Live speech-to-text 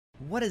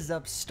What is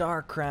up,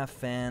 StarCraft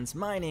fans?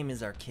 My name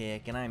is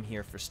Archaic, and I'm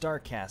here for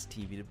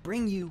StarCastTV to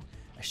bring you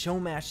a show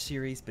match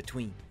series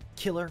between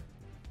Killer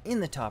in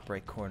the top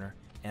right corner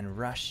and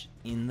Rush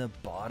in the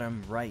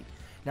bottom right.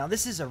 Now,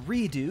 this is a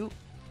redo.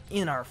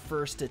 In our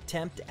first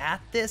attempt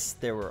at this,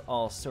 there were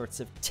all sorts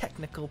of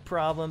technical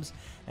problems,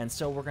 and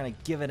so we're going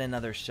to give it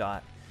another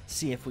shot,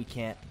 see if we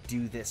can't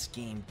do this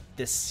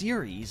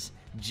series,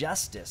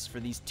 justice for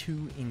these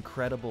two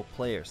incredible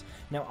players.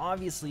 Now,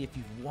 obviously, if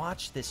you've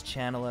watched this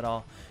channel at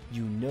all,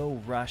 you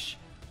know Rush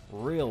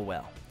real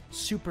well.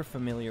 Super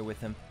familiar with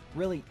him.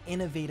 Really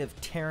innovative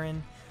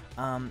Terran.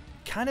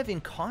 Kind of in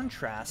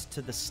contrast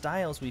to the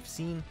styles we've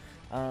seen,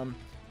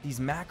 these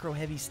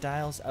macro-heavy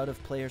styles out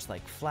of players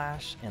like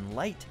Flash and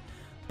Light.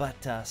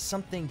 But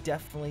something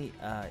definitely,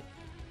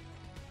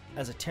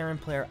 as a Terran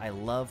player, I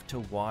love to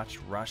watch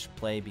Rush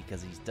play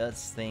because he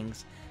does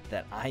things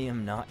that I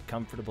am not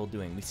comfortable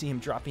doing. We see him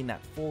dropping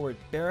that forward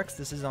barracks.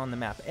 This is on the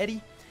map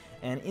Eddie,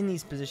 and in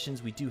these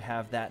positions we do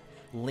have that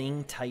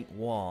ling tight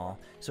wall,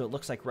 so it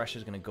looks like Rush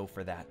is going to go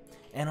for that.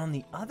 And on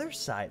the other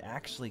side,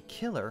 actually,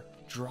 Killer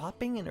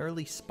dropping an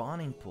early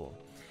spawning pool.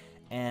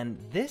 And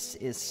this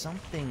is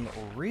something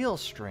real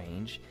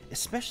strange,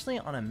 especially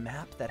on a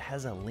map that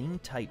has a ling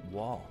tight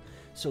wall.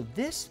 So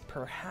this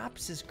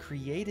perhaps is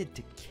created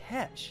to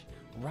catch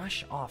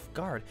Rush off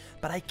guard,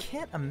 but I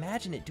can't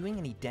imagine it doing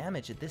any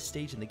damage at this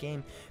stage in the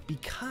game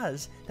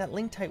because that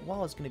ling tight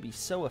wall is going to be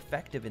so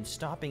effective in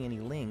stopping any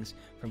lings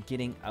from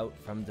getting out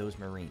from those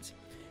Marines.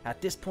 At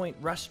this point,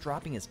 Rush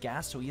dropping his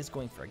gas, so he is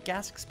going for a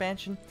gas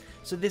expansion.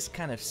 So this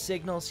kind of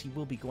signals he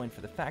will be going for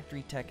the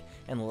factory tech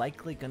and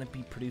likely going to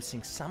be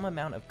producing some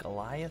amount of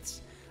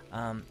Goliaths,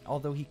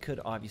 although he could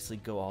obviously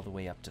go all the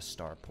way up to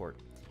Starport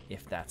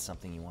if that's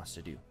something he wants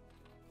to do.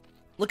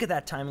 Look at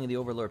that timing of the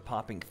Overlord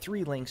popping,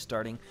 3 lings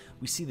starting.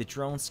 We see the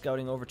drone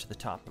scouting over to the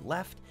top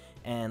left,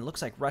 and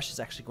looks like Rush is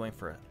actually going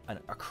for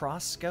a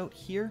cross scout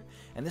here.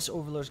 And this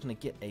Overlord is going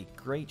to get a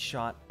great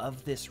shot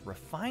of this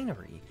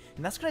refinery,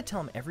 and that's going to tell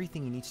him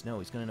everything he needs to know.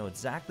 He's going to know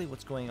exactly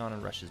what's going on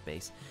in Rush's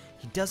base.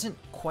 He doesn't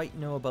quite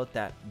know about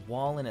that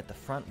wall in at the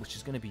front, which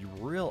is going to be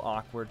real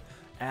awkward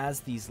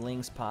as these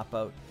lings pop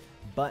out,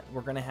 but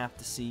we're going to have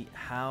to see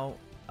how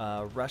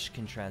Rush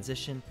can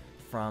transition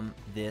from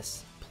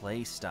this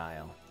play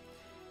style.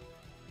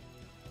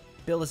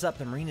 Build is up,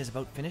 the Marine is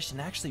about finished,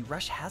 and actually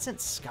Rush hasn't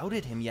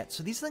scouted him yet,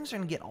 so these things are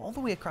going to get all the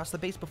way across the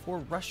base before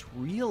Rush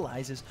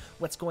realizes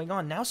what's going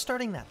on. Now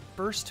starting that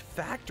first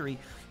factory,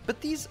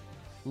 but these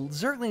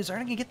Zerglings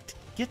are going to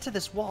get to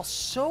this wall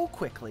so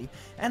quickly,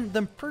 and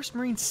the first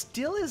Marine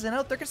still isn't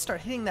out. They're going to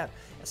start hitting that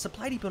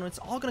supply depot, and it's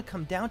all going to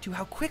come down to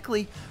how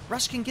quickly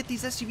Rush can get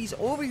these SUVs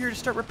over here to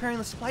start repairing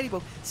the supply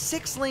depot.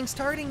 6 lings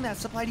targeting that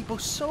supply depot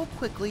so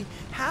quickly,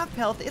 half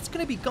health, it's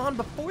going to be gone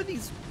before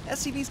these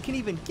SCVs can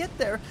even get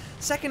there.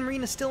 Second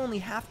Marine is still only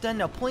half done.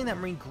 Now pulling that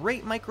Marine,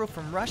 great micro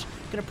from Rush,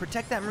 going to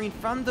protect that Marine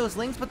from those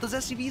lings, but those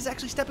SCVs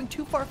actually stepping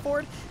too far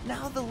forward.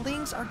 Now the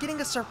lings are getting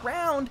us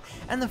around,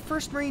 and the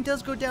first Marine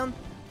does go down.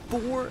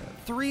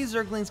 3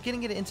 Zerglings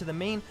getting it into the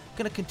main,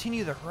 going to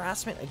continue the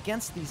harassment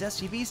against these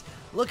SCVs.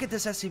 Look at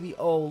this SCV,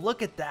 oh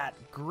look at that,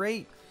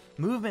 great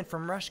movement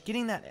from Rush,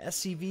 getting that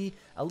SCV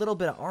a little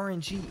bit of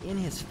RNG in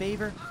his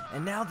favor,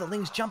 and now the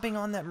lings jumping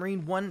on that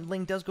Marine. 1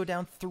 ling does go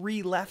down,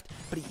 3 left,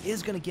 but he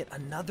is going to get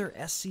another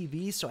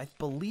SCV, so I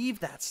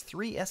believe that's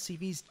 3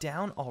 SCVs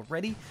down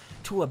already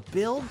to a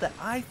build that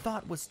I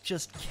thought was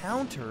just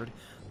countered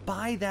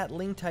by that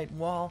ling tight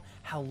wall.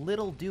 How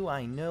little do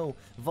I know.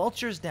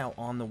 Vulture's now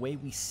on the way.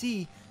 We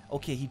see,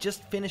 okay, he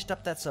just finished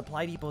up that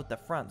supply depot at the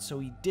front, so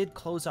he did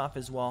close off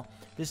his wall.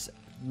 This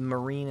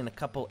Marine and a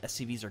couple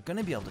SCVs are going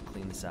to be able to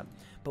clean this up,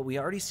 but we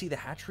already see the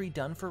hatchery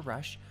done for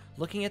Rush.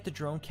 Looking at the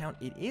drone count,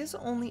 it is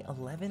only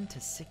 11 to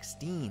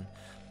 16,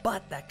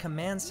 but that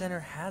command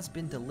center has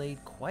been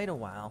delayed quite a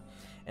while,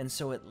 and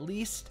so at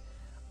least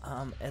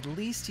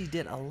he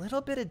did a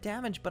little bit of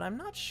damage, but I'm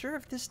not sure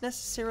if this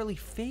necessarily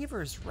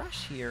favors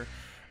Rush here.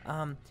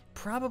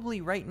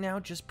 Probably right now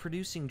just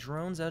producing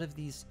drones out of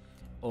these.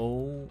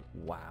 Oh,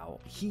 wow.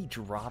 He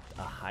dropped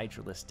a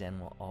Hydralisk den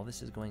while all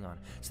this is going on.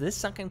 So this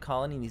sunken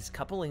colony, these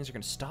couple lings are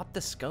going to stop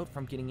the scout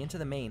from getting into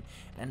the main,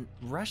 and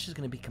Rush is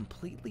going to be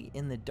completely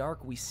in the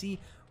dark. We see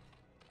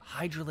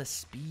Hydralisk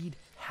speed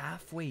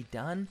halfway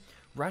done.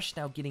 Rush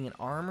now getting an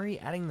armory,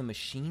 adding the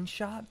machine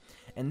shot,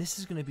 and this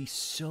is going to be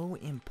so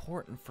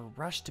important for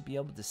Rush to be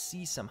able to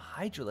see some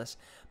Hydralisks,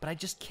 but I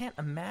just can't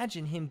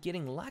imagine him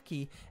getting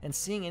lucky and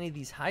seeing any of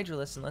these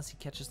Hydralisks unless he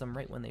catches them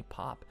right when they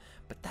pop,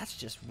 but that's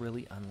just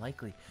really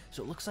unlikely.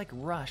 So it looks like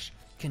Rush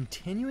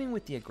continuing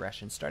with the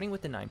aggression, starting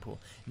with the 9 pool,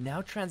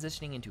 now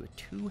transitioning into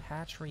a 2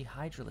 hatchery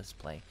Hydralisk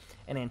play,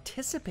 and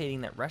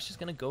anticipating that Rush is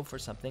going to go for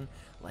something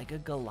like a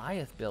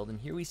Goliath build,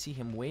 and here we see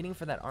him waiting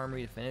for that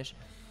armory to finish.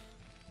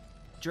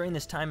 During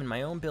this time in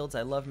my own builds,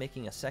 I love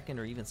making a second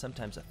or even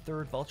sometimes a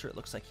third vulture. It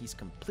looks like he's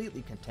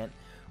completely content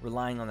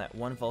relying on that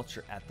 1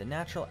 vulture at the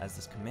natural as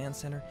this command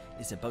center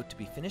is about to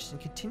be finished, and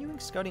continuing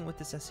scouting with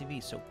this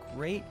SCV. So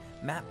great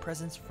map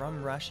presence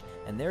from Rush,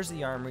 and there's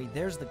the armory,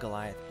 there's the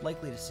Goliath,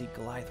 likely to see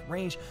Goliath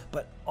range,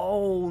 but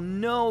oh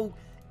no!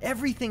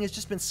 Everything has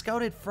just been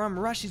scouted from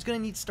Rush. He's going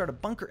to need to start a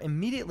bunker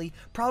immediately.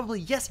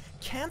 Probably, yes,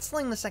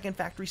 canceling the second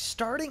factory,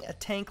 starting a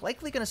tank,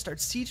 likely going to start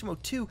siege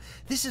mode 2.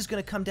 This is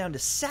going to come down to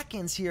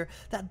seconds here.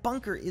 That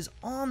bunker is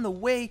on the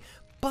way,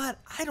 but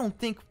I don't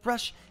think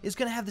Rush is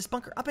going to have this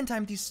bunker up in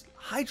time. These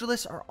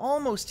Hydralisks are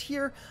almost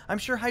here. I'm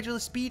sure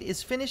Hydralisk speed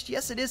is finished.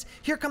 Yes, it is.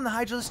 Here come the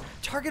Hydralisks.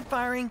 Target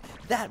firing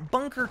that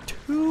bunker.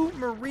 2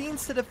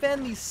 Marines to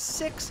defend these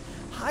 6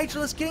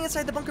 Hydralisks getting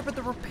inside the bunker, but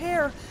the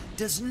repair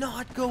does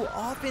not go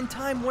off in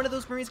time. One of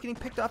those Marines getting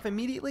picked off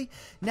immediately.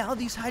 Now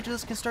these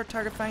Hydralisks can start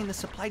target firing the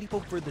supply depot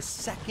for the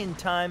second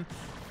time.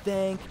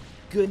 Thank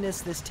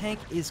goodness this tank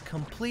is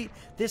complete.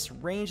 This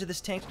range of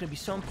this tank is going to be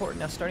so important.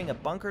 Now starting a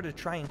bunker to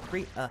try and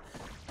create a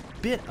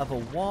bit of a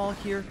wall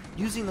here,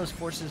 using those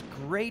forces.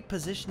 Great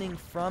positioning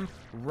from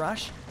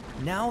Rush.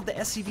 Now the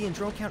SCV and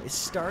drone count is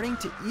starting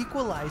to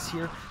equalize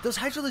here. Those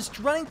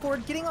Hydralisks running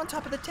forward, getting on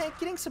top of the tank,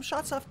 getting some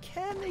shots off.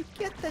 Can they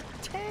get the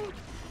tank?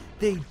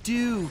 They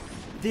do.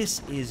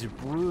 This is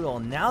brutal.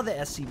 Now the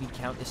SCV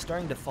count is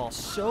starting to fall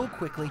so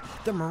quickly.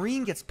 The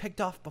Marine gets picked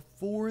off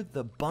before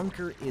the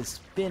bunker is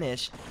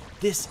finished.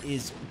 This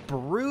is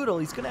brutal.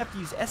 He's going to have to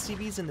use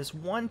SCVs in this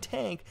one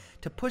tank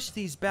to push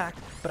these back,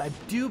 but I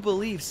do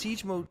believe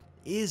siege mode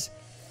is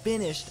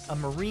finished. A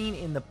Marine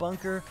in the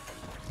bunker.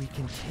 We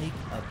can take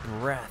a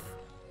breath.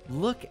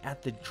 Look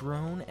at the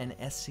drone and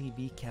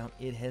SCV count.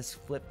 It has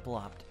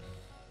flip-flopped.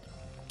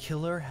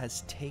 Killer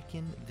has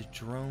taken the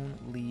drone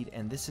lead,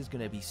 and this is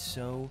going to be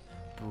so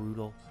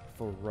brutal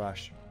for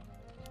Rush.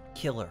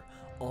 Killer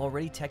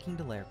already teching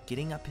to lair,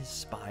 getting up his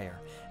spire,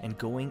 and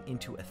going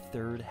into a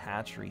 3rd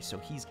hatchery. So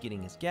he's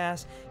getting his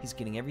gas, he's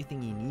getting everything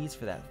he needs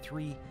for that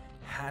 3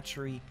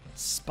 hatchery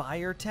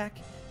spire tech,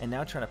 and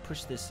now trying to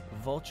push this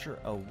vulture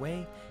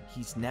away.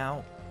 He's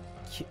now,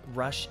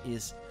 Rush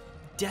is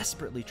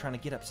desperately trying to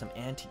get up some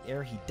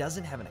anti-air. He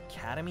doesn't have an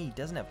academy, he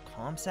doesn't have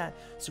comsat,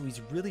 so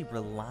he's really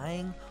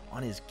relying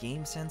on his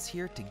game sense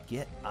here to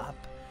get up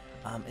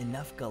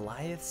enough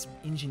Goliaths,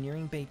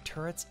 engineering bay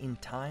turrets in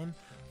time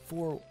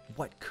for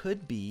what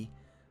could be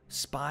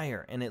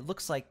Spire. And it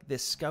looks like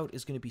this scout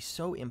is going to be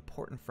so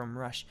important from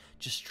Rush,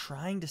 just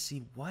trying to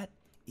see what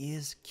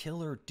is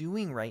Killer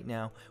doing right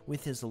now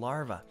with his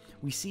larva.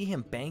 We see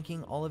him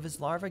banking all of his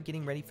larva,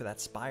 getting ready for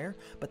that spire,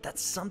 but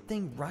that's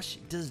something Rush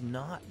does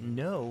not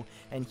know,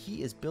 and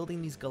he is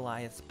building these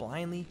Goliaths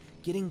blindly,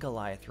 getting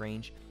Goliath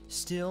range.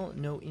 Still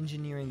no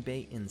engineering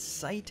bay in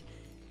sight,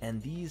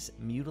 and these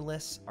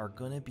Mutalisks are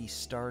going to be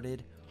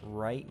started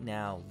right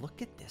now.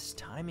 Look at this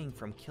timing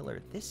from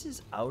Killer. This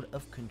is out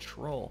of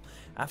control.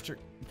 After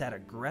that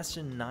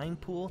aggression 9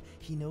 pool,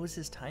 he knows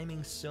his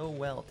timing so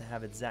well to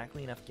have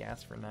exactly enough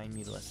gas for 9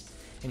 Mutalisks.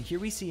 And here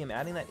we see him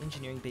adding that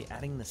engineering bay,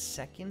 adding the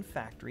 2nd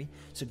factory.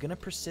 So going to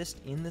persist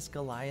in this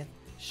Goliath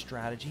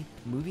strategy,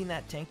 moving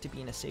that tank to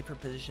be in a safer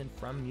position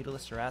from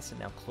Mutalisk harass, and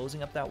now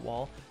closing up that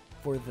wall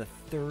for the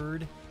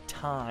 3rd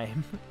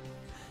time.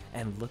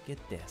 And look at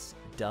this,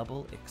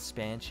 double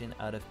expansion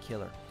out of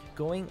Killer.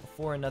 Going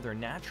for another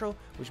natural,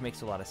 which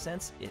makes a lot of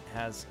sense. It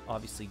has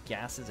obviously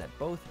gases at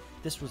both.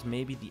 This was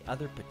maybe the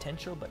other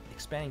potential, but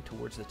expanding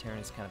towards the Terran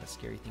is kind of a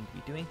scary thing to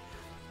be doing.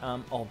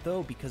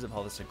 Although, because of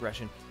all this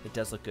aggression, it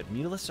does look good.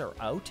 Mutalisks are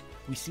out.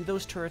 We see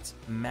those turrets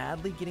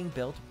madly getting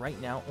built right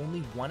now.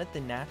 Only one at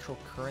the natural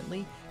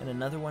currently, and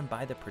another one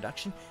by the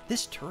production.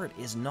 This turret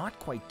is not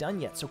quite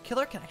done yet, so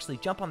Killer can actually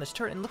jump on this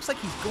turret, and it looks like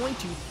he's going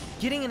to,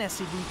 getting an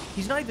SCV.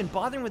 He's not even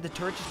bothering with the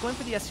turret, just going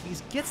for the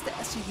SCVs, gets the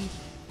SCV,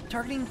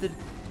 targeting the,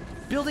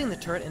 building the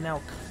turret, and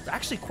now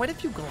actually quite a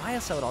few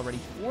Goliaths out already.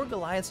 4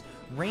 Goliaths.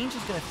 Range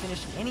is going to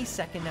finish any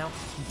second now.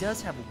 He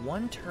does have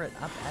 1 turret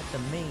up at the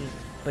main,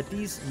 but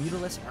these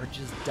Mutalisks are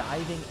just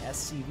diving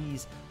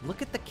SCVs.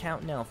 Look at the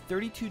count now,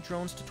 32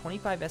 drones to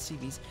 25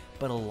 SCVs,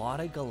 but a lot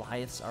of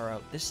Goliaths are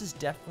out. This is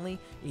definitely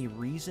a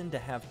reason to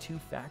have 2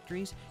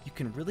 factories. You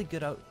can really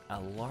get out a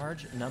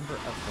large number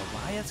of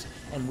Goliaths,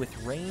 and with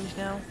range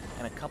now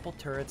and a couple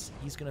turrets,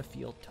 he's going to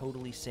feel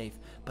totally safe.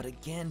 But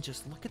again,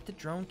 just look at the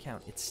drone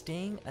count. It's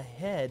staying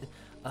ahead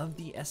of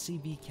the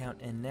SCV count,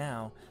 and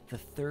now the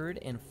 3rd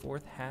and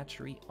 4th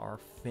hatchery are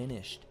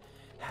finished.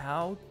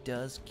 How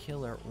does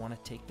Killer want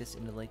to take this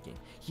into late game?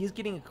 He is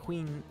getting a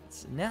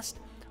queen's nest.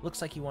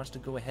 Looks like he wants to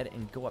go ahead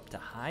and go up to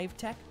hive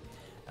tech.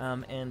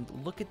 And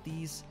look at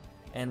these.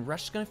 And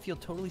Rush is going to feel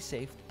totally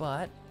safe,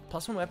 but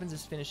 +1 weapons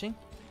is finishing.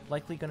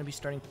 Likely going to be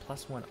starting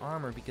 +1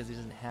 armor because he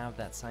doesn't have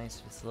that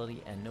science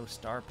facility and no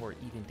starport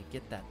even to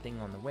get that thing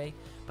on the way.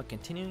 But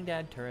continuing to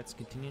add turrets,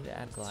 continuing to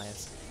add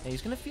Goliaths. And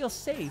he's going to feel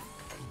safe,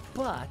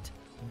 but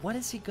what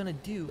is he going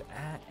to do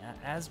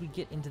as we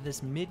get into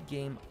this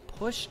mid-game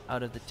push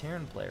out of the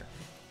Terran player?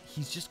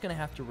 He's just going to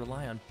have to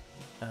rely on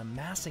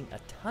amassing a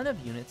ton of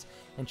units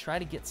and try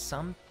to get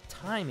some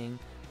timing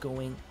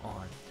going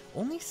on.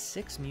 Only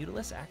 6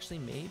 Mutalisks actually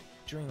made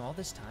during all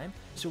this time,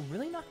 so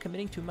really not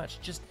committing too much,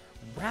 just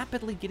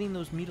rapidly getting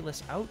those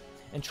Mutalisks out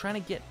and trying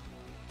to get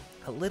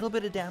a little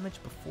bit of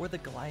damage before the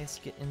Goliaths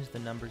get into the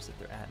numbers that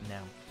they're at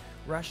now.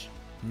 Rush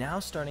Now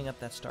starting up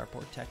that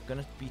starport tech,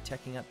 gonna be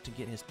teching up to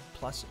get his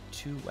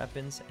 +2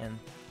 weapons and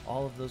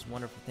all of those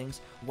wonderful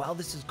things. While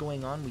this is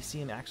going on, we see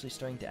him actually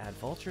starting to add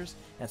vultures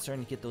and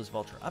starting to get those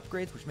vulture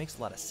upgrades, which makes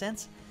a lot of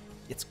sense.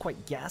 It's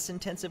quite gas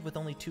intensive with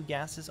only 2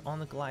 gases on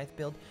the Goliath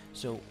build,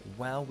 so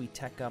while we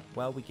tech up,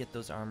 while we get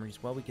those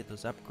armories, while we get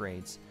those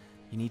upgrades,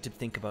 you need to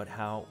think about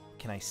how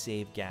can I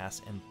save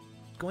gas, and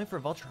going for a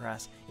vulture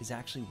harass is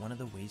actually one of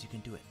the ways you can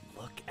do it.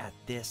 Look at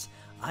this.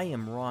 I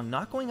am wrong.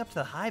 Not going up to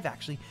the hive,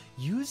 actually.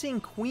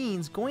 Using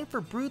queens, going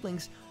for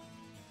broodlings.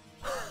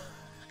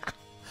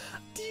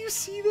 Do you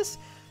see this?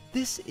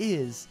 This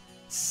is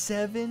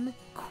 7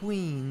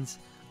 queens.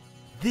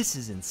 This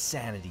is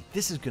insanity.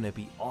 This is going to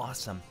be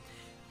awesome.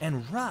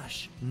 And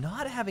Rush,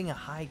 not having a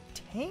high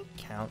tank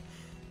count,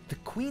 the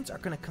queens are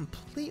going to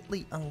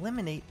completely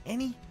eliminate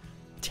any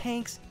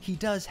tanks he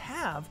does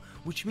have,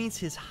 which means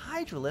his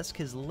Hydralisk,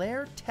 his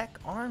Lair Tech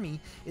army,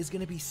 is going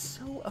to be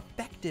so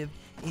effective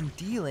in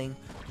dealing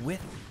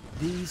with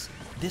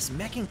this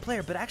meching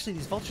player. But actually,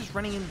 these vultures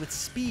running in with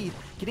speed,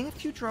 getting a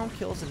few drone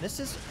kills, and this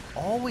is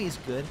always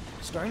good,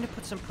 starting to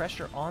put some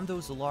pressure on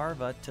those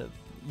larvae to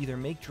either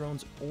make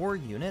drones or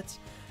units.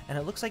 And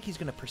it looks like he's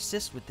going to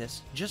persist with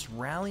this, just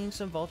rallying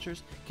some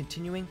vultures,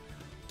 continuing,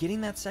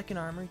 getting that second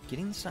armor,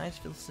 getting the science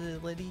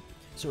facility.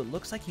 So it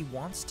looks like he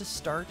wants to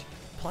start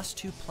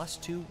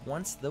 +2/+2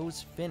 once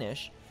those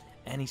finish,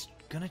 and he's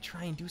going to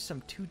try and do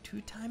some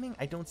 2-2 timing.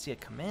 I don't see a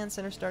command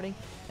center starting,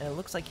 and it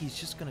looks like he's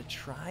just going to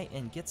try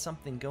and get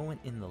something going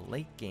in the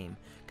late game.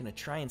 Going to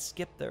try and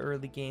skip the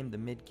early game, the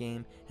mid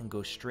game, and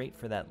go straight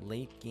for that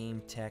late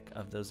game tech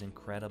of those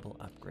incredible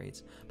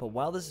upgrades. But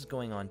while this is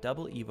going on,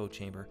 double Evo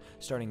chamber,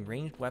 starting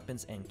ranged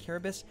weapons and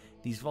Carabus,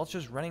 these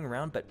vultures running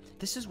around. But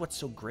this is what's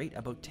so great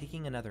about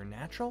taking another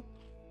natural.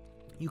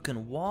 You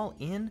can wall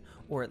in,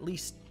 or at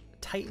least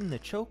tighten the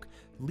choke,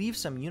 leave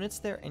some units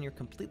there, and you're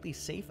completely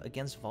safe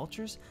against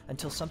vultures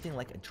until something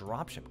like a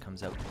dropship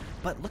comes out.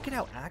 But look at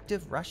how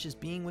active Rush is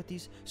being with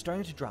these,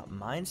 starting to drop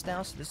mines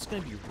now, so this is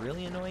going to be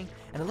really annoying.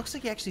 And it looks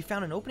like he actually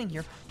found an opening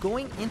here,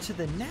 going into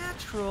the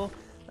natural.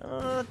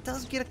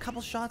 Does get a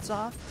couple shots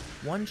off.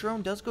 One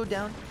drone does go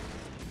down,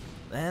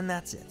 and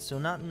that's it. So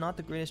not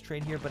the greatest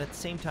trade here, but at the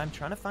same time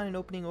trying to find an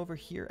opening over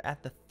here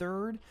at the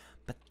third,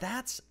 but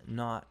that's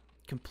not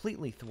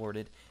completely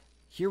thwarted.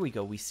 Here we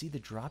go, we see the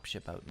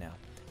dropship out now.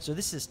 So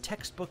this is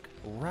textbook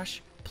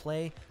Rush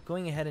play,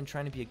 going ahead and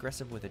trying to be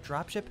aggressive with a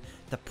dropship.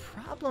 The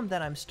problem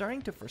that I'm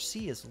starting to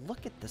foresee is,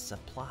 look at the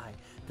supply.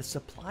 The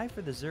supply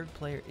for the Zerg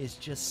player is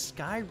just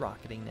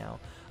skyrocketing now.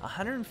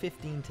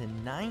 115 to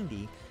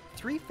 90.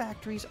 3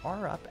 factories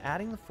are up,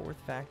 adding the 4th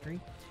factory.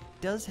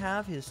 Does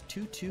have his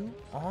 2-2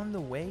 on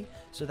the way,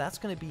 so that's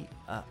going to be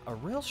a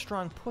real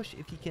strong push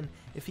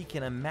if he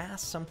can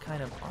amass some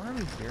kind of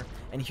army here.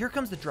 And here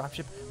comes the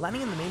dropship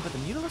landing in the main, but the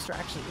Mutalisks are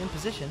actually in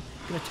position,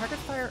 going to target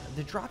fire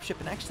the dropship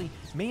and actually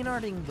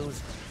maynarding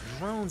those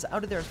drones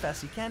out of there as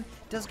fast as he can.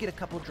 Does get a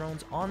couple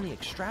drones on the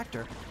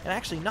extractor, and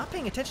actually not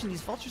paying attention,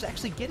 these vultures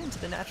actually get into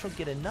the natural,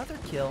 get another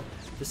kill.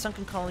 The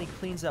sunken colony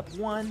cleans up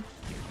 1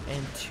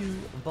 and 2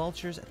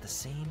 vultures at the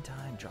same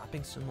time,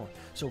 dropping some more.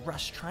 So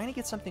Rush trying to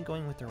get something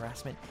going with the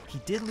harassment. He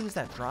did lose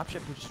that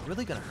dropship, which is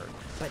really going to hurt.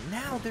 But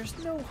now there's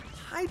no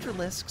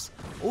Hydralisks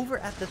over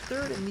at the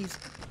third, and these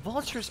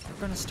vultures are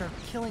going to start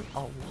killing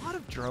a lot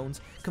of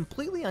drones,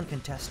 completely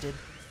uncontested.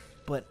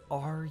 But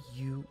are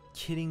you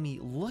kidding me?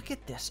 Look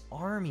at this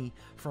army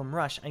from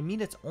Rush. I mean,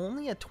 it's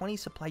only a 20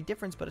 supply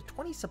difference, but a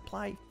 20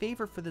 supply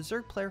favor for the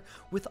Zerg player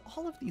with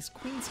all of these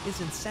queens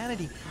is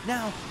insanity.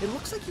 Now, it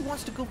looks like he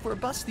wants to go for a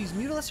bust. These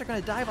Mutalisks are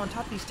going to dive on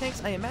top of these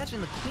tanks. I imagine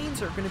the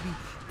queens are going to be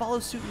follow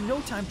suit in no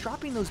time,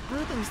 dropping those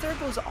broodlings. There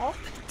goes all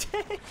the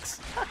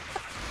tanks.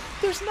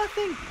 There's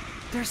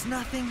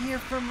nothing here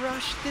from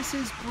Rush. This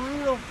is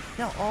brutal.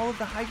 Now all of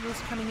the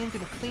Hydralisks coming in,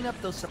 going to clean up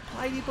those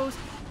supply depots.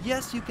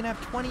 Yes, you can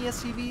have 20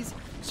 SCVs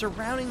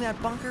surrounding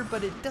that bunker,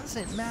 but it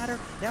doesn't matter.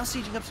 Now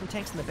sieging up some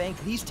tanks in the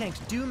bank. These tanks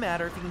do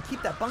matter if you can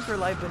keep that bunker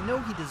alive, but no,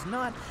 he does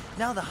not.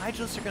 Now the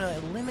Hydralisks are going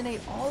to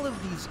eliminate all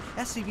of these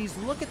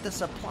SCVs. Look at the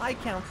supply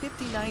count,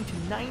 59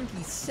 to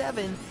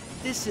 97.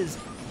 This is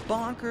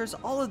bonkers.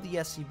 All of the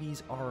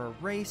SCVs are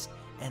erased,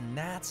 and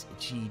that's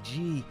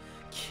GG.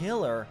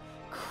 Killer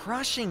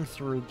crushing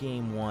through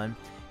game 1,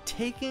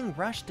 taking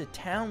Rush to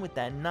town with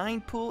that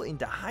 9 pool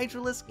into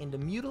Hydralisk, into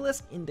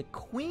Mutalisk, into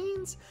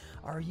Queens.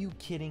 Are you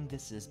kidding?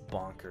 This is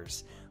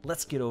bonkers.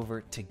 Let's get over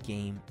to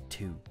game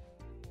 2.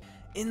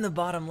 In the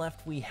bottom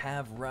left, we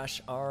have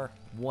Rush, our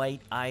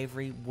white,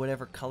 ivory,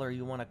 whatever color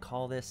you want to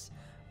call this,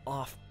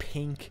 off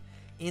pink.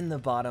 In the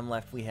bottom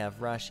left, we have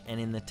Rush,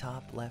 and in the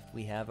top left,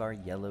 we have our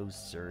yellow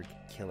Zerg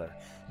killer.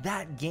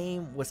 That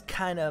game was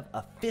kind of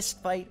a fist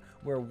fight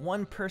where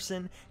one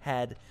person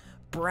had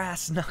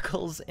brass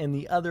knuckles and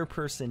the other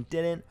person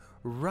didn't.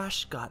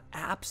 Rush got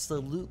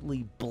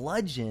absolutely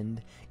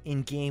bludgeoned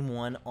in game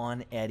 1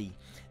 on Eddie.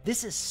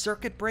 This is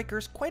Circuit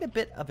Breakers, quite a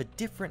bit of a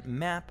different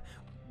map.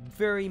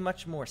 very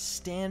much more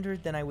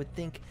standard than I would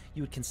think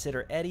you would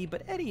consider Eddie,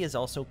 but Eddie is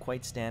also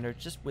quite standard,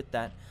 just with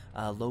that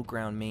low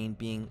ground main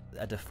being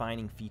a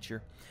defining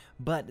feature.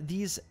 But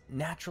these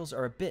naturals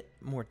are a bit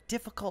more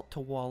difficult to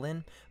wall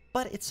in,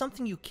 but it's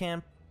something you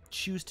can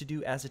choose to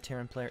do as a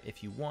Terran player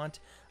if you want.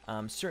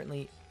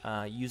 Certainly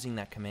using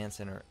that command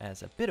center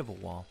as a bit of a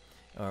wall,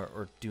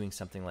 or doing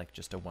something like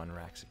just a 1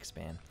 Rax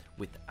expand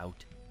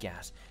without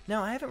gas.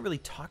 Now, I haven't really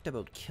talked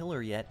about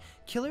Killer yet.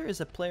 Killer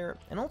is a player,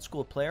 an old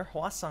school player,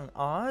 Hwasong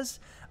Oz,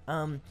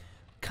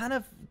 kind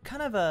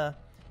of a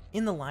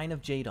in the line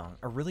of Jaedong,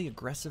 a really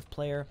aggressive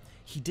player.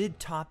 He did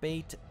top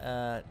 8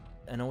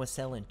 an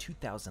OSL in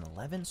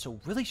 2011, so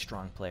really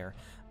strong player.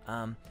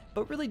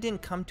 But really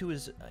didn't come to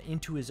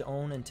into his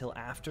own until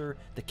after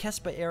the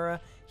Kespa era.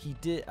 He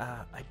did,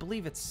 I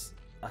believe it's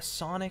a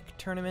Sonic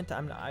tournament.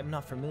 I'm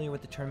not familiar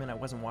with the tournament. I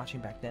wasn't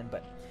watching back then,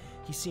 but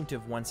he seemed to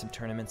have won some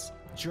tournaments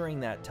during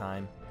that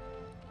time.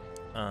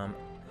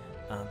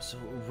 So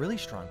really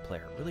strong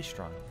player, really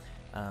strong,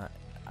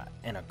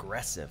 and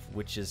aggressive,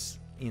 which is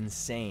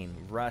insane.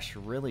 Rush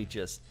really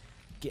just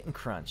getting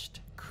crunched.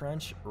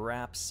 Crunch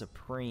wrap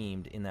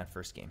supremed in that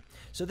first game.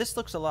 So this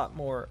looks a lot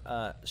more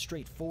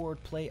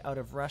straightforward play out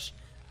of Rush,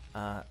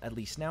 at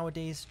least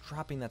nowadays.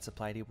 Dropping that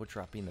supply table,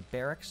 dropping the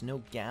barracks.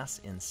 No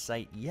gas in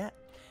sight yet.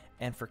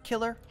 And for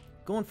Killer,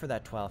 going for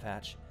that 12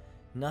 hatch.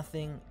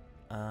 Nothing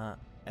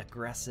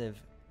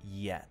aggressive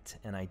yet,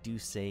 and I do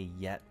say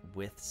yet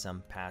with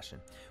some passion.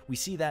 We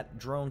see that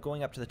drone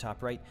going up to the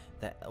top right,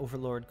 that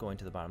Overlord going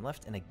to the bottom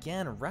left, and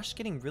again, Rush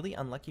getting really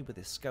unlucky with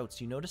his scouts.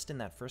 You noticed in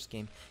that first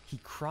game, he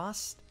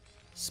crossed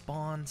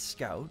spawn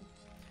scout,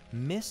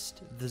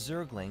 missed the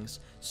Zerglings,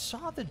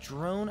 saw the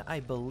drone, I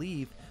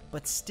believe,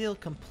 but still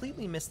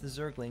completely missed the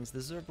Zerglings. The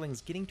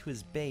Zerglings getting to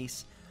his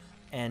base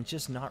and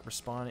just not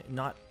responding,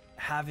 not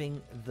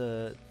having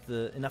the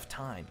enough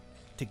time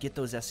to get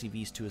those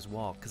SCVs to his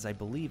wall, because I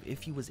believe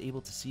if he was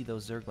able to see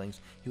those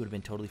Zerglings, he would have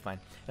been totally fine.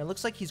 And it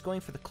looks like he's going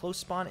for the close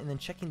spawn and then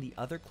checking the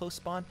other close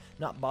spawn,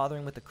 not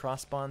bothering with the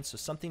cross spawn, so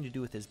something to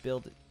do with his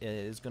build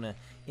is going to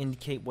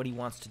indicate what he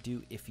wants to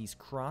do if he's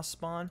cross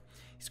spawn.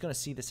 He's going to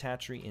see this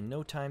hatchery in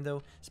no time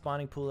though.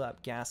 Spawning, pull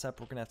up, gas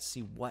up. We're going to have to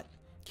see what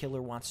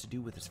Killer wants to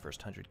do with his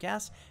first 100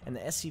 gas, and the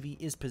SCV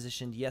is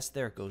positioned. Yes,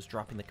 there it goes,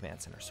 dropping the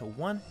command center. So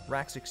 1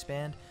 Rax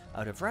expand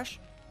out of Rush.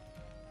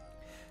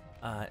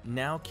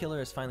 Now Killer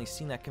has finally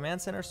seen that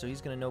command center, so he's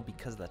going to know,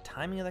 because of the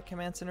timing of that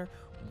command center,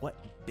 what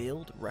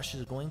build Rush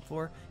is going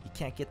for. You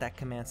can't get that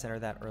command center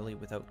that early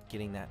without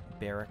getting that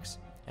barracks,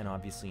 and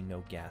obviously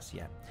no gas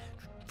yet.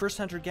 First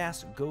 100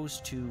 gas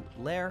goes to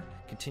Lair,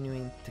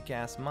 continuing to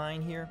gas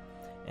mine here,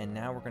 and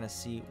now we're going to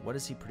see what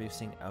is he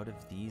producing out of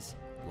these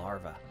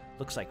larvae.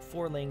 Looks like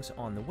 4 lings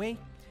on the way,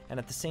 and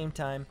at the same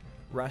time,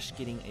 Rush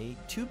getting a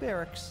 2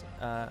 barracks,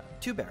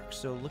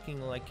 so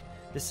looking like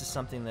this is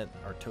something that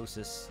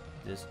Artosis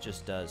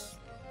just does.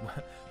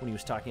 When he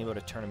was talking about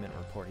a tournament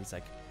report, he's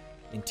like,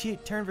 in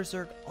Terran vs.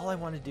 Zerg, all I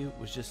want to do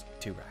was just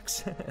 2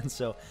 racks. And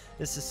so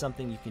this is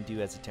something you can do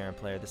as a Terran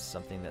player. This is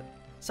something that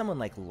someone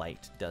like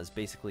Light does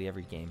basically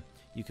every game.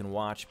 You can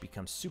watch,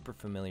 become super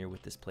familiar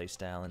with this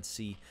playstyle, and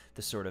see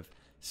the sort of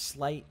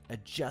slight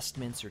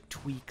adjustments or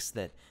tweaks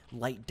that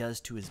Light does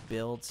to his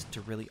builds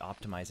to really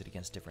optimize it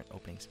against different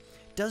openings.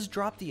 Does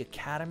drop the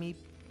Academy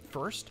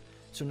first,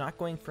 so not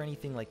going for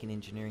anything like an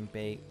Engineering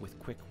Bay with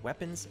quick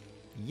weapons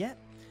yet.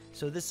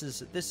 So this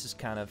is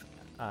kind of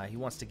he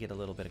wants to get a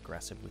little bit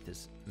aggressive with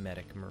his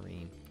medic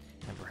marine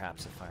and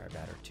perhaps a fire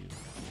bat or 2 in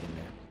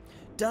there.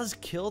 Does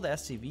kill the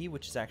SCV,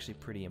 which is actually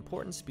pretty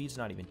important. Speed's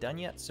not even done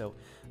yet, so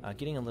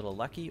getting a little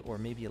lucky, or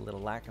maybe a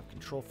little lack of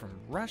control from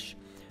Rush.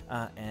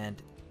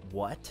 And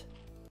what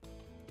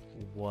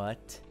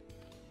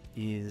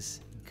is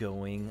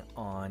going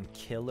on,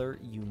 Killer,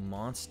 you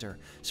monster?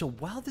 So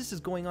while this is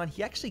going on,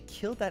 he actually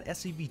killed that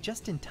SCV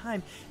just in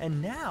time,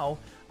 and now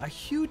a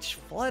huge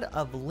flood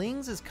of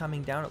lings is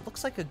coming down. It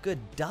looks like a good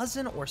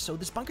dozen or so.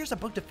 This bunker's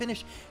about to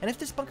finish, and if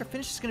this bunker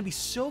finishes, it's going to be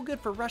so good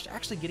for Rush,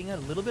 actually getting out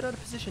a little bit out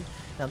of position.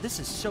 Now this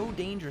is so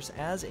dangerous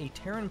as a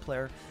Terran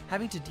player,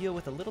 having to deal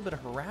with a little bit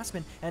of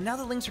harassment, and now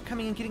the lings are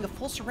coming and getting a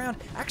full surround.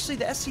 Actually,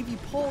 the SCV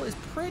pull is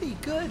pretty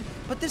good,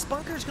 but this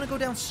bunker is going to go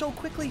down so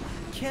quickly.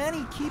 Can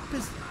he keep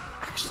his...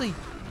 Actually,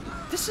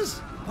 this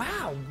is...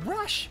 Wow,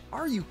 Rush,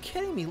 are you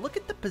kidding me? Look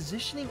at the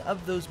positioning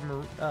of those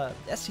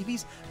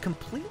SCVs,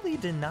 completely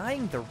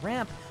denying the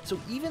ramp. So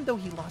even though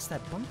he lost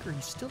that bunker,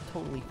 he's still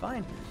totally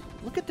fine.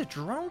 Look at the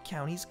drone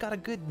count. He's got a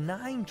good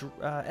 9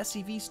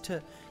 SCVs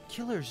to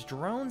Killer's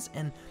drones,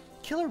 and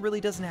Killer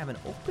really doesn't have an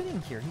opening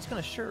here. He's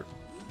going to sure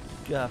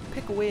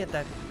pick away at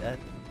that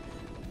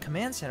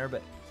command center,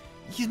 but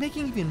he's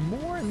making even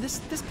more, and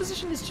this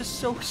position is just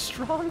so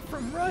strong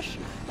from Rush.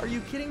 Are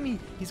you kidding me?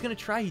 He's going to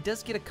try. He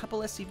does get a couple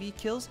SCV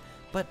kills,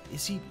 but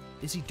is he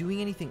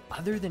doing anything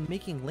other than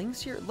making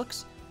lings here? It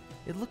looks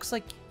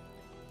like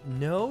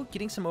no.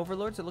 Getting some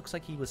overlords. It looks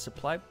like he was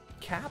supply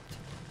capped,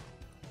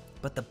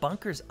 but the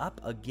bunker's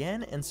up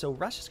again, and so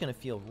Rush is going to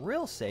feel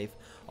real safe,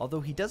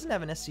 although he doesn't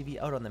have an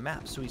SCV out on the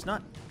map, so he's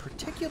not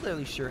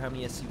particularly sure how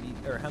many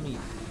SCV or how many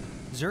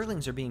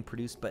Zerglings are being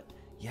produced, but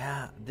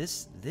Yeah,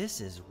 this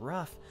is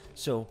rough.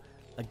 So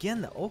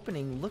again, the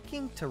opening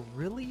looking to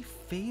really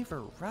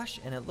favor Rush,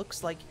 and it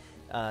looks like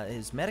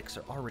his medics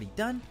are already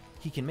done.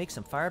 He can make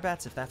some fire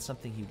bats if that's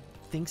something he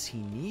thinks he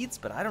needs,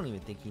 but I don't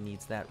even think he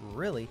needs that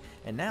really.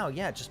 And now,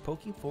 yeah, just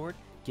poking forward,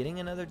 getting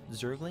another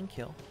Zergling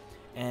kill.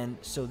 And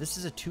so this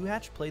is a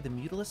 2-hatch play. The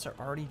Mutalisks are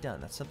already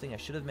done. That's something I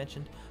should have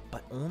mentioned,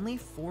 but only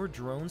 4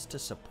 drones to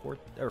support,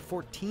 or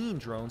 14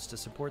 drones to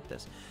support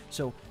this.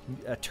 So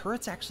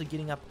turret's actually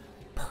getting up.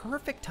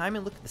 Perfect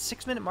timing. Look, the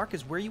 6-minute mark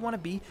is where you want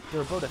to be.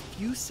 They're about a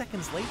few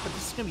seconds late, but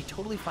this is going to be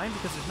totally fine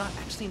because there's not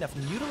actually enough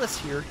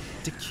Mutalisks here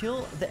to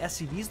kill the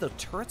SCVs. The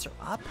turrets are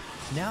up.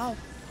 Now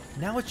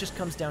it just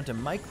comes down to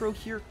micro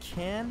here.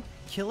 Can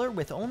Killer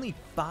with only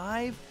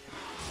 5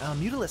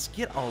 Mutalisks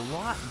get a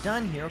lot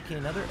done here? Okay,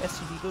 another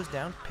SCV goes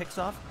down, picks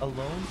off a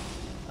lone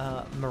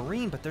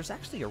Marine, but there's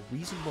actually a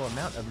reasonable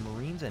amount of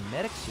Marines and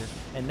medics here.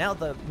 And now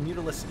the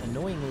Mutalisks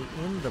annoyingly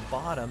in the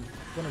bottom,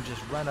 gonna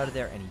just run out of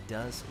there, and he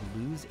does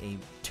lose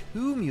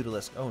 2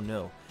 Mutalisks. Oh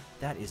no,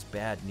 that is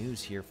bad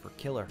news here for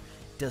Killer.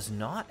 Does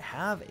not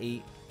have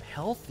a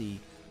healthy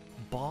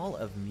ball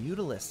of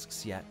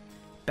Mutalisks yet.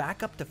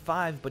 Back up to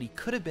 5, but he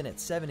could have been at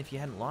 7 if you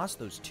hadn't lost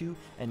those 2.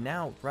 And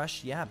now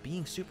Rush, yeah,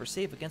 being super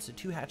safe against a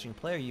 2-hatching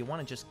player, you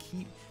want to just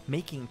keep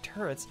making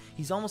turrets.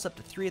 He's almost up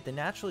to 3 at the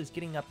natural. He's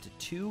getting up to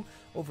 2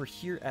 over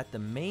here at the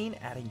main,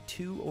 adding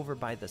 2 over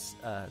by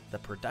the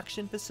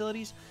production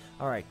facilities.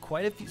 All right,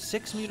 quite a few,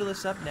 6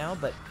 Mutalisks up now,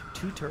 but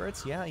 2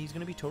 turrets. Yeah, he's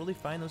going to be totally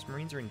fine. Those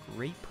Marines are in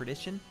great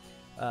position.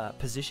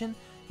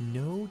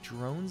 No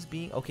drones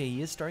being... Okay,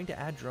 he is starting to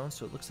add drones,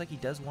 so it looks like he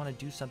does want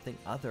to do something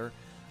other.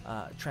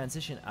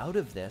 Transition out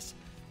of this,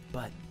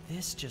 but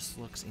this just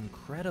looks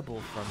incredible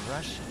from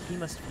Rush. He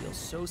must feel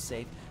so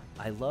safe.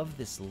 I love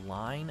this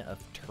line of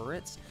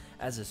turrets.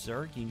 As a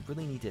Zerg, you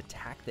really need to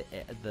attack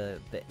the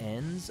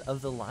ends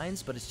of the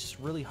lines, but it's just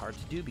really hard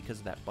to do because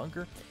of that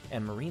bunker,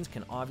 and Marines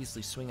can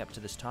obviously swing up to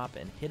this top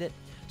and hit it.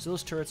 So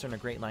those turrets are in a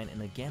great line,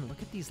 and again,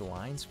 look at these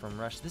lines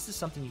from Rush. This is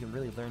something you can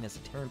really learn as a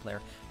Terran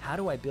player. How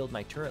do I build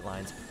my turret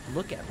lines?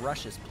 Look at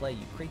Rush's play.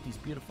 You create these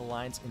beautiful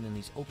lines and then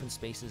these open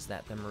spaces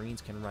that the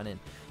Marines can run in.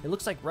 It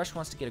looks like Rush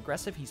wants to get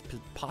aggressive. He's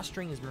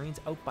posturing his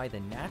Marines out by the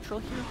natural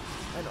here,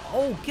 and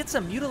oh, gets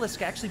a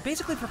Mutalisk actually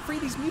basically for free.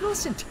 These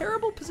Mutalisks in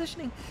terrible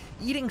positioning,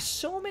 eating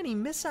so many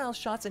missile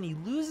shots, and he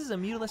loses a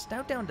Mutalisk,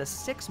 now down to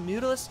 6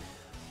 Mutalisks.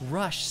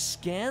 Rush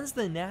scans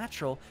the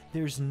natural.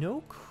 There's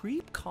no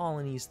creep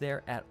colonies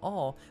there at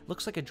all.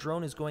 Looks like a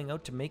drone is going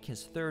out to make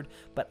his 3rd,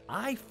 but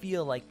I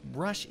feel like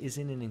Rush is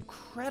in an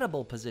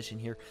incredible position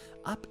here.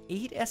 Up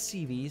 8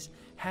 SCVs,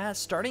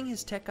 starting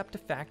his tech up to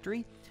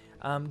factory,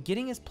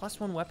 getting his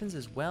 +1 weapons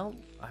as well.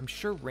 I'm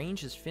sure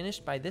range is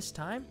finished by this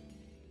time.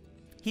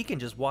 He can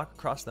just walk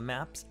across the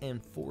maps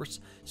and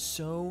force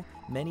so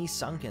many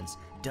Sunkens.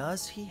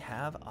 Does he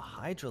have a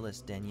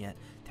Hydralisk den yet?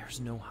 There's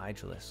no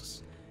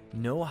Hydralisks.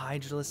 No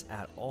Hydralisks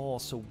at all.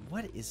 So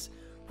what is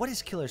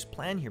Killer's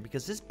plan here?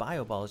 Because this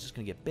bio ball is just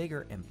going to get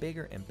bigger and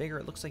bigger and bigger.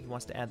 It looks like he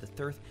wants to add the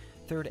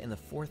third and the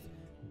 4th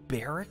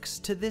barracks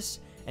to this,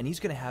 and he's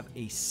going to have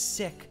a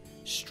sick,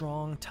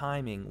 strong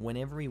timing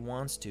whenever he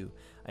wants to.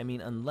 I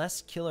mean,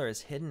 unless Killer has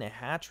hidden a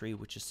hatchery,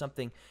 which is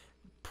something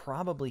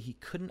probably he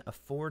couldn't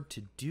afford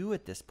to do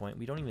at this point.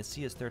 We don't even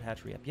see his 3rd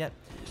hatchery up yet.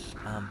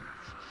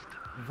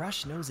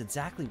 Rush knows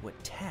exactly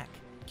what tech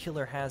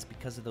Killer has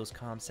because of those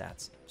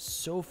comsats.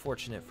 So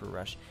fortunate for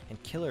Rush,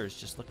 and Killer is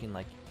just looking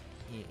like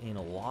in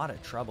a lot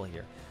of trouble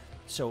here.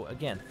 So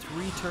again,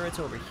 3 turrets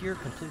over here,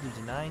 completely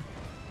denying,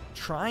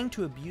 trying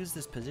to abuse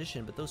this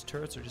position, but those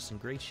turrets are just in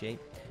great shape,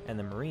 and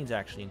the Marines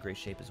actually in great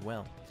shape as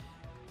well.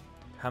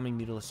 How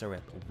many Mutalisks are we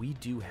at? We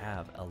do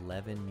have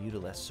 11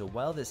 Mutalisks. So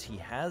while he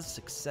has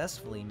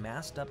successfully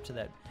massed up to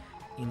that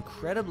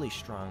incredibly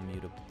strong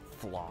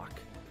flock,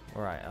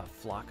 or a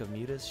flock of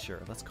mutas,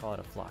 sure, let's call it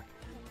a flock.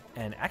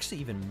 And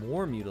actually even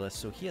more Mutalisks,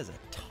 so he has a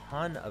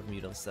ton of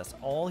Mutalisks. That's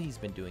all he's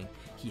been doing.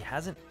 He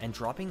hasn't, and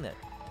dropping the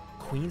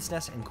Queen's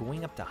Nest and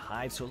going up to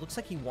Hive, so it looks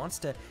like he wants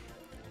to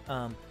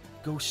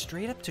go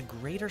straight up to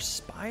Greater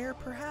Spire,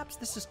 perhaps?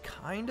 This is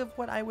kind of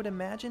what I would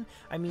imagine.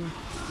 I mean,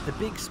 the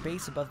big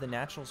space above the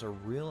naturals are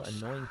a real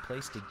annoying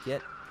place to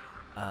get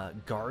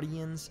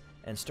Guardians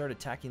and start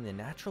attacking the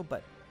natural,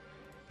 but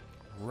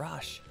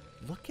Rush,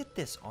 look at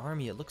this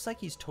army. It looks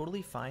like he's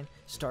totally fine.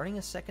 Starting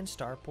a 2nd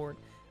starport.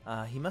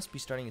 He must be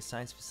starting a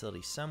science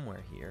facility somewhere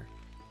here.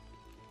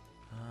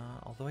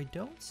 Although I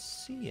don't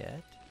see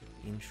it.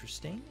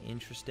 Interesting,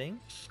 interesting.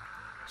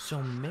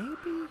 So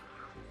maybe...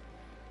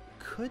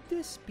 could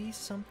this be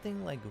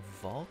something like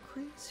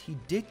Valkyries? He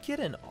did get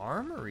an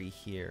armory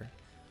here.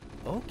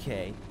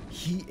 Okay,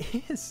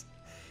 he's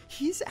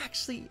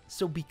actually,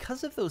 so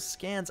because of those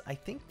scans, I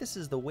think this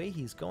is the way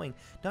he's going.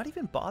 Not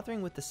even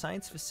bothering with the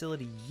science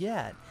facility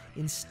yet.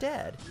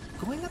 Instead,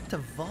 going up to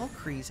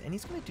Valkyries, and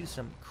he's going to do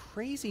some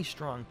crazy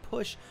strong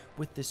push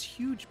with this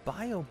huge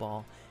bio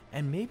ball,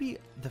 and maybe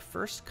the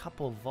first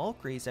couple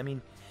Valkyries. I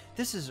mean,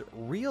 this is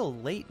real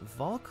late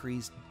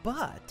Valkyries,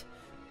 but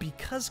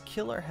because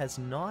Killer has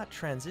not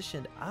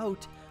transitioned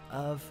out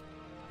of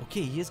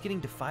Okay, he is getting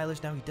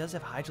Defilers now. He does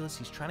have Hydralisk.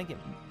 He's trying to get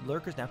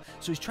Lurkers now.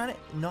 So he's trying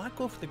to not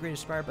go for the Great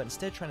Aspire, but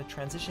instead trying to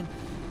transition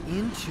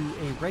into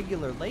a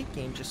regular late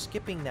game, just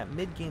skipping that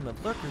mid game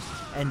of Lurkers.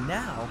 And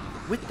now,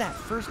 with that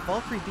first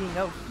Valkyrie being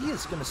out, he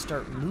is going to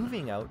start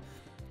moving out.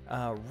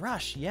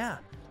 Rush, yeah.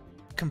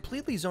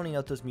 Completely zoning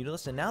out those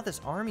Mutalisks. And now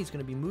this army is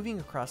going to be moving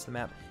across the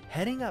map,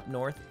 heading up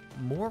north.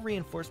 More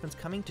reinforcements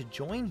coming to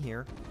join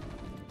here.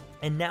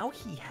 And now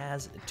he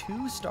has 2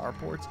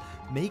 starports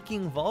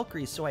making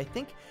Valkyries. So I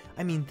think,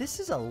 I mean, this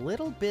is a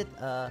little bit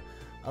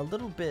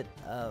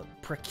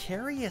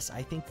precarious,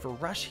 I think, for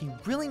Rush. He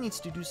really needs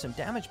to do some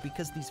damage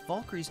because these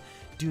Valkyries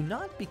do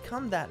not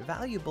become that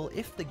valuable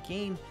if the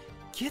game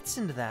gets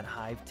into that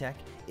hive tech,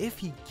 if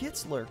he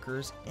gets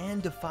Lurkers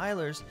and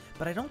Defilers,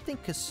 but I don't think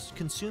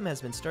Consume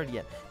has been started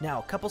yet. Now,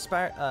 a couple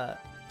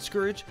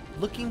Scourge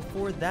looking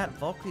for that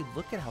Valkyrie.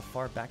 Look at how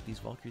far back these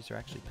Valkyries are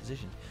actually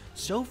positioned.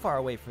 So far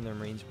away from their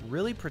Marines,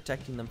 really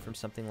protecting them from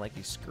something like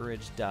a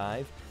Scourge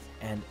dive.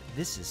 And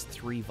this is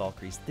 3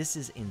 Valkyries. This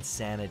is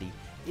insanity.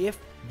 If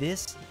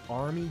this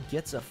army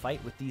gets a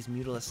fight with these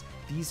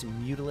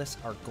Mutalisks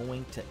are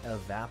going to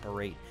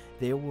evaporate.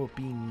 There will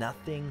be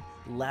nothing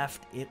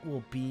left. It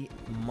will be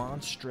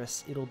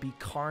monstrous. It'll be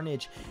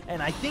carnage.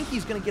 And I think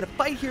he's going to get a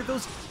fight here.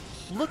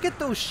 Look at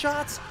those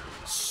shots.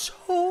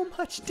 So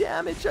much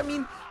damage. I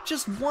mean,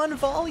 just one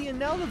volley, and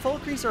now the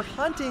Valkyries are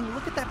hunting.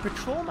 Look at that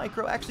patrol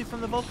micro, actually,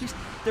 from the Valkyries.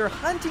 They're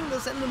hunting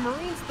those, and the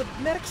Marines, the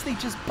medics, they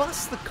just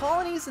bust the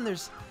colonies, and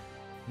there's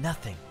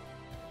nothing.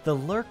 The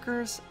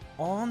Lurkers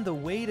on the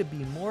way to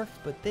be morphed,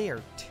 but they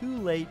are too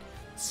late.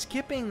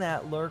 Skipping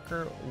that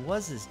Lurker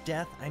was his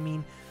death. I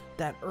mean,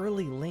 that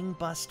early Ling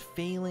bust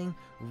failing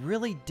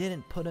really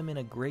didn't put him in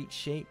a great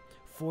shape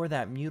for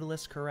that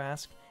Mutalisk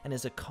harass, and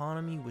his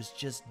economy was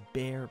just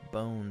bare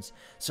bones.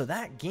 So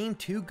that game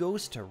 2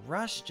 goes to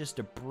Rush, just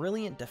a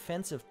brilliant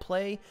defensive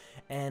play,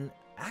 and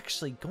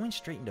actually going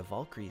straight into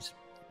Valkyries,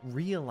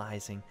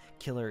 realizing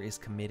Killer is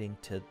committing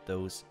to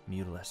those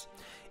Mutalisks.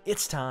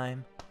 It's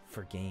time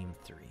for game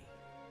 3.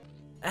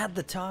 At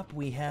the top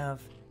we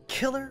have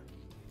Killer,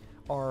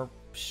 our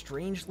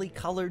strangely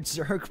colored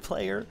Zerg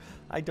player.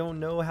 I don't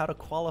know how to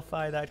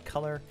qualify that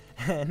color.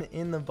 And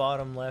in the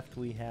bottom left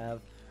we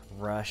have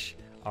Rush,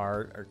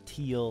 our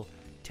teal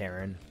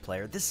Terran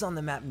player. This is on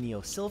the map Neo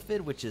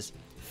Sylphid, which is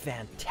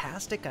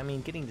fantastic. I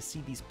mean, getting to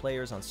see these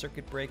players on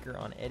Circuit Breaker,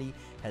 on Eddie,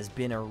 has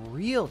been a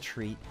real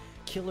treat.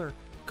 Killer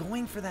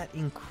going for that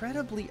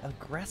incredibly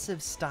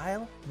aggressive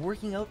style,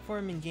 working out for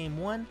him in game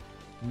 1,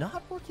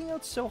 not working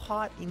out so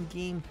hot in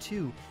game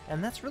 2.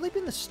 And that's really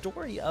been the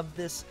story of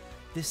this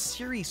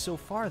series so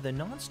far, the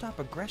non-stop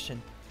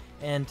aggression.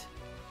 And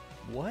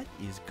what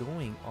is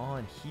going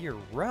on here?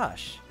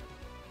 Rush.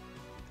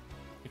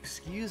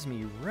 Excuse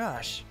me,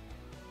 Rush.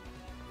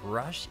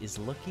 Rush is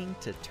looking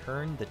to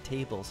turn the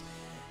tables.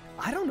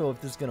 I don't know if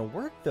this is going to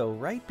work though,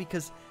 right?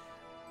 Because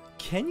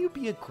can you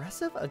be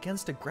aggressive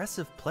against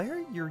aggressive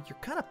player? You're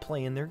kind of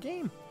playing their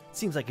game.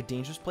 Seems like a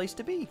dangerous place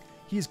to be.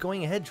 He's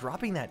going ahead,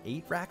 dropping that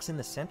 8 racks in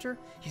the center.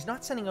 He's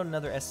not sending out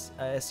another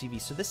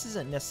SCV, so this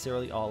isn't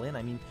necessarily all in.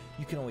 I mean,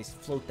 you can always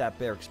float that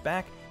barracks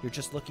back. You're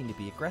just looking to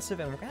be aggressive,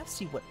 and we're going to have to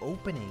see what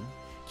opening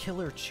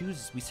Killer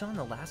chooses. We saw in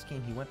the last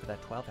game he went for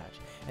that 12 hatch,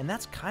 and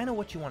that's kind of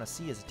what you want to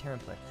see as a Terran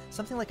player.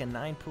 Something like a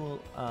 9 pool.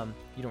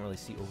 You don't really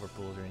see over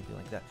pools or anything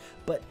like that,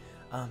 but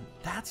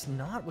that's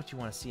not what you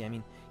want to see. I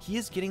mean, he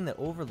is getting the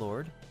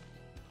Overlord,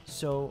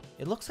 so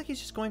it looks like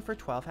he's just going for a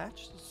 12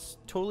 hatch. It's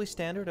totally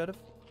standard out of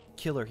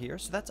Killer here.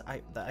 So that's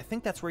I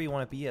think that's where you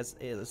want to be as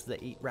the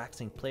 8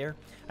 raxing player.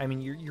 I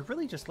mean, you're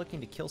really just looking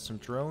to kill some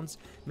drones.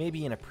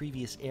 Maybe in a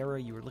previous era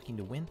you were looking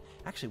to win.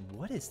 Actually,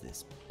 what is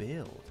this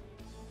build?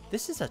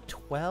 This is a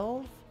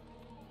 12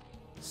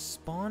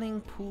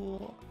 spawning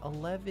pool,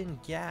 11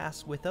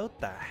 gas without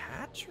the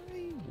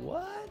hatchery?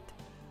 What?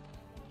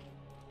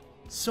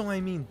 So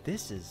I mean,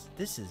 this is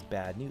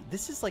bad news.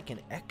 This is like an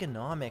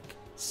economic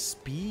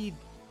speed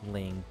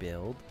Ling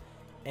build,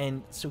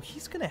 and so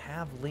he's gonna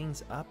have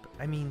Lings up.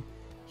 I mean,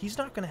 he's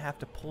not gonna have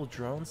to pull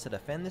drones to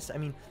defend this. I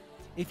mean,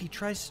 if he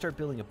tries to start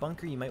building a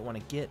bunker, you might want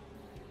to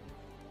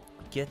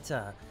get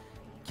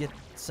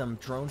some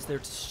drones there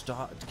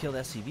to kill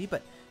the SCV,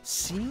 but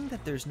seeing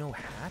that there's no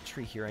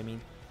hatchery here, I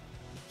mean,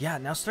 yeah,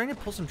 now starting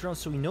to pull some drones,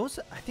 so he knows,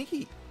 I think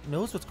he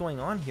knows what's going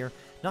on here.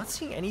 Not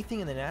seeing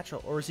anything in the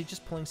natural, or is he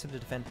just pulling some to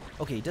defend?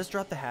 Okay, he does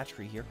drop the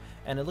hatchery here,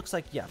 and it looks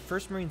like, yeah,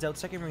 first Marine's out,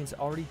 second Marine's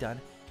already done.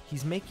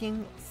 He's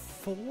making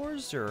 4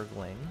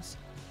 Zerglings,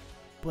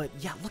 but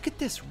yeah, look at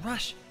this,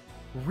 Rush.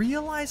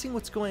 Realizing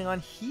what's going on,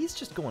 he's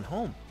just going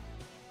home.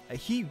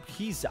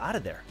 He's out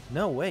of there.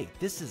 No way,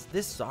 this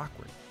is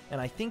awkward. And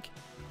I think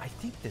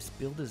this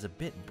build is a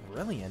bit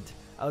brilliant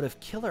out of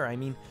Killer. I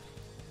mean,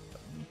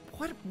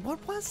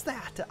 what was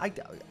that?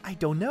 I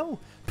don't know,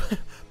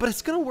 but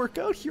it's gonna work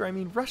out here. I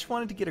mean, Rush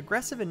wanted to get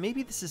aggressive, and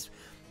maybe this is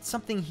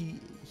something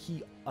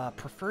he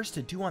prefers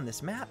to do on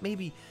this map.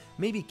 Maybe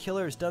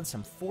Killer has done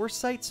some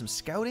foresight, some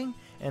scouting,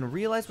 and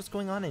realized what's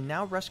going on, and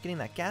now Rush getting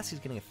that gas, he's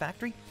getting a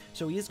factory,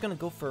 so he is going to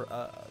go for,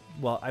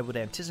 well, I would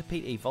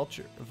anticipate a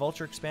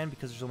vulture expand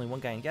because there's only one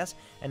guy in gas,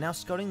 and now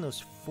scouting those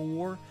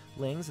 4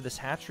 lings of this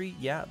hatchery,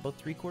 yeah, about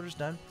 3/4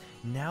 done,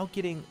 now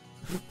getting,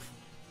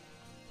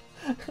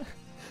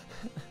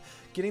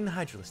 getting the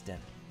Hydralisk den.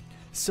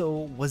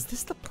 So, was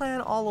this the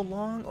plan all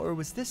along, or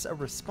was this a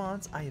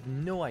response? I have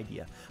no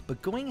idea.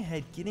 But going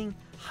ahead, getting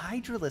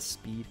Hydralisk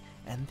speed,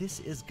 and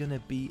this is going to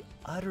be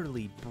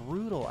utterly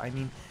brutal. I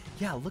mean,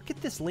 yeah, look at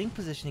this lane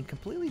positioning,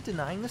 completely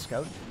denying the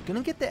scout.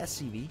 Gonna get the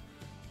SCV.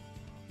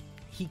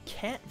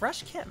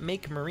 Rush can't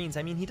make Marines.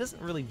 I mean, he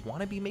doesn't really want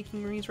to be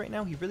making Marines right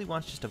now. He really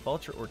wants just a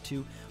Vulture or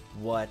 2.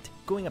 What?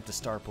 Going up to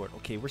Starport.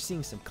 Okay, we're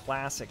seeing some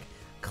classic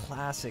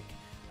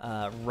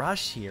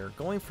Rush here,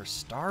 going for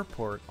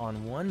Starport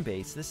on one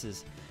base. This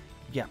is,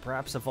 yeah,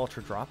 perhaps a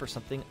Vulture drop or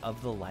something of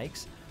the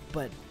likes,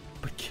 but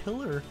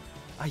Killer,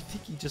 I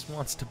think he just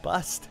wants to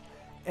bust.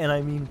 And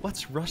I mean,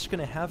 what's Rush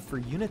gonna have for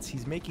units?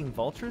 He's making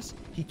Vultures.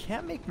 He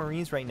can't make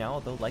Marines right now,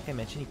 although, like I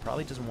mentioned, he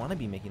probably doesn't want to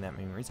be making that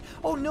many Marines.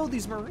 Oh no,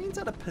 these Marines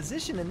out of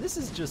position, and this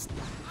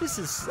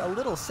is a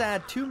little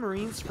sad. 2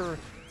 Marines for,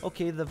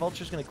 okay, the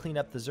Vulture's gonna clean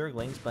up the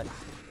Zerglings, but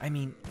I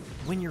mean,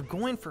 when you're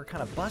going for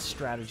kind of bust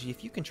strategy,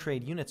 if you can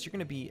trade units, you're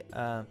gonna be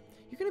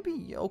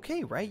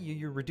okay, right?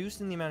 You're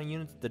reducing the amount of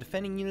units, the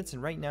defending units,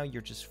 and right now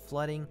you're just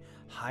flooding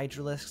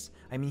Hydralisks.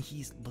 I mean,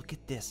 look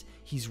at this.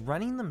 He's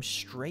running them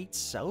straight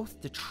south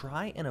to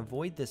try and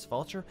avoid this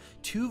Vulture.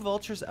 2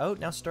 Vultures out,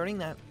 now starting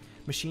that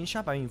machine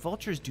shop. I mean,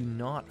 Vultures do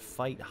not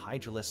fight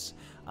Hydralisks.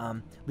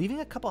 Leaving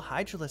a couple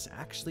Hydralisks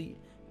actually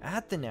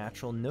at the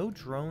natural. No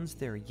drones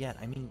there yet.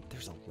 I mean,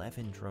 there's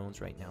 11 drones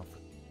right now for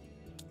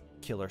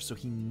Killer, so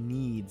he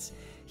needs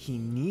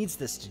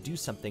this to do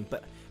something,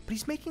 but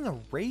he's making a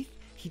Wraith.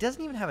 He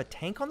doesn't even have a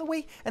tank on the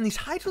way, and these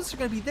Hydralisks are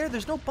going to be there.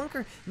 There's no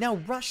bunker. Now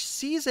Rush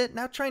sees it,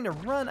 now trying to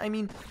run. I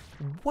mean,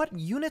 what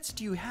units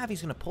do you have?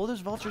 He's going to pull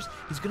those Vultures.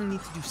 He's going to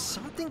need to do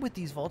something with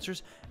these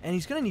Vultures, and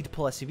he's going to need to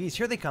pull SCVs.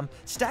 Here they come,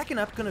 stacking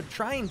up, going to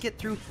try and get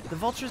through. The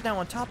Vultures now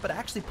on top, but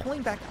actually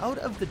pulling back out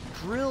of the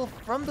drill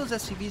from those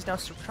SCVs. Now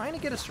so trying to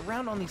get a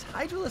surround on these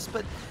Hydralisks,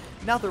 but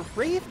now the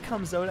Wraith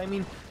comes out. I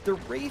mean, the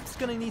Wraith's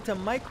going to need to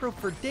micro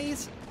for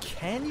days.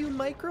 Can you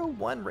micro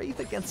 1 Wraith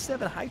against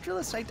 7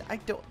 Hydralisks?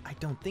 I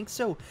don't think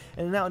so.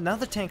 And now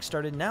the tank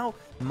started. Now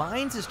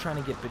Mines is trying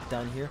to get bit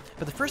done here,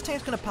 but the first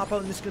tank's going to pop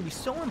out, and this is going to be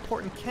so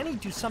important. Can he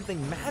do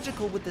something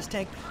magical with this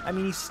tank? I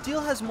mean, he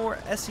still has more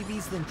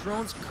SCVs than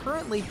drones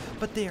currently,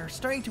 but they are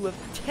starting to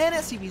have 10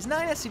 SCVs,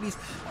 9 SCVs.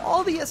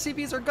 All the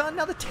SCVs are gone.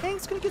 Now the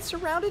tank's going to get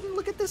surrounded, and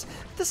look at this.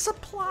 The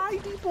supply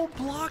depot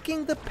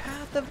blocking the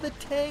path of the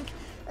tank,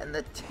 and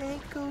the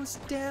tank goes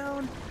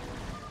down.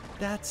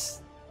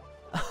 That's...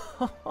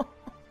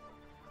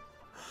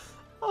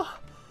 oh,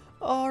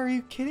 are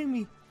you kidding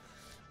me?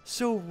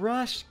 So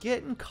Rush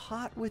getting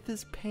caught with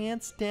his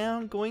pants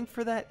down, going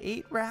for that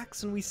 8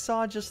 racks, and we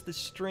saw just the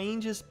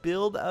strangest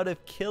build out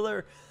of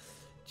Killer.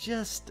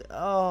 Just,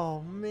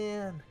 oh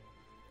man.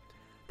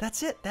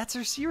 That's it. That's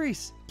our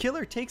series.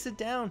 Killer takes it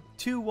down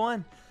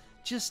 2-1.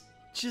 Just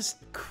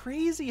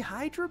crazy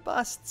Hydra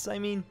busts. I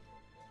mean,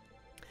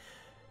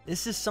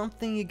 this is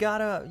something you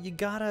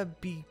gotta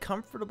be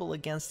comfortable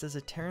against as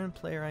a Terran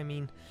player. I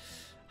mean,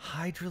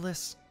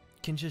 Hydralisks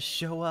can just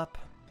show up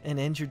and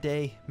end your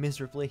day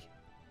miserably.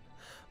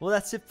 Well,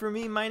 that's it for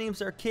me. My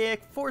name's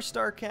Archaic for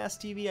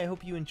StarCastTV. I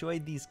hope you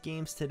enjoyed these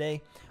games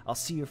today. I'll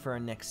see you for our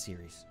next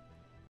series.